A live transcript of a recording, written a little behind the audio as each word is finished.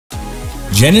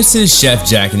Genesis Chef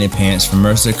Jacket and Pants from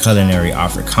Mercer Culinary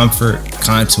offer comfort,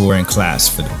 contour, and class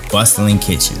for the bustling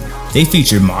kitchen. They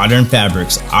feature modern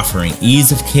fabrics offering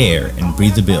ease of care and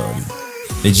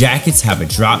breathability. The jackets have a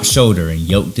drop shoulder and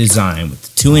yoke design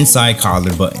with 2 inside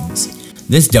collar buttons.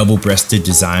 This double-breasted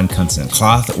design comes in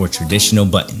cloth or traditional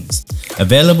buttons.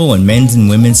 Available in men's and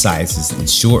women's sizes in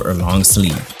short or long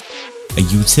sleeve. A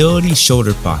utility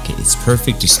shoulder pocket is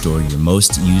perfect to store your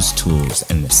most used tools,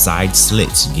 and the side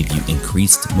slits give you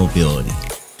increased mobility.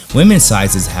 Women's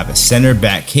sizes have a center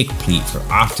back kick pleat for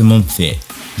optimum fit.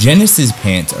 Genesis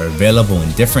pants are available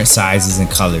in different sizes and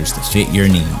colors to fit your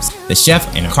needs. The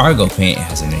Chef and cargo pant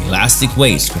has an elastic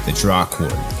waist with a draw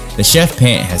cord. The Chef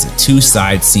pant has 2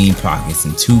 side seam pockets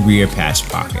and 2 rear patch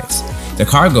pockets. The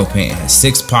cargo pant has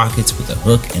 6 pockets with a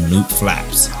hook and loop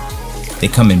flaps. They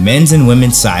come in men's and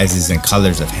women's sizes and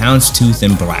colors of houndstooth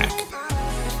and black.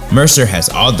 Mercer has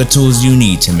all the tools you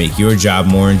need to make your job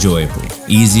more enjoyable,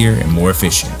 easier, and more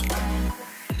efficient.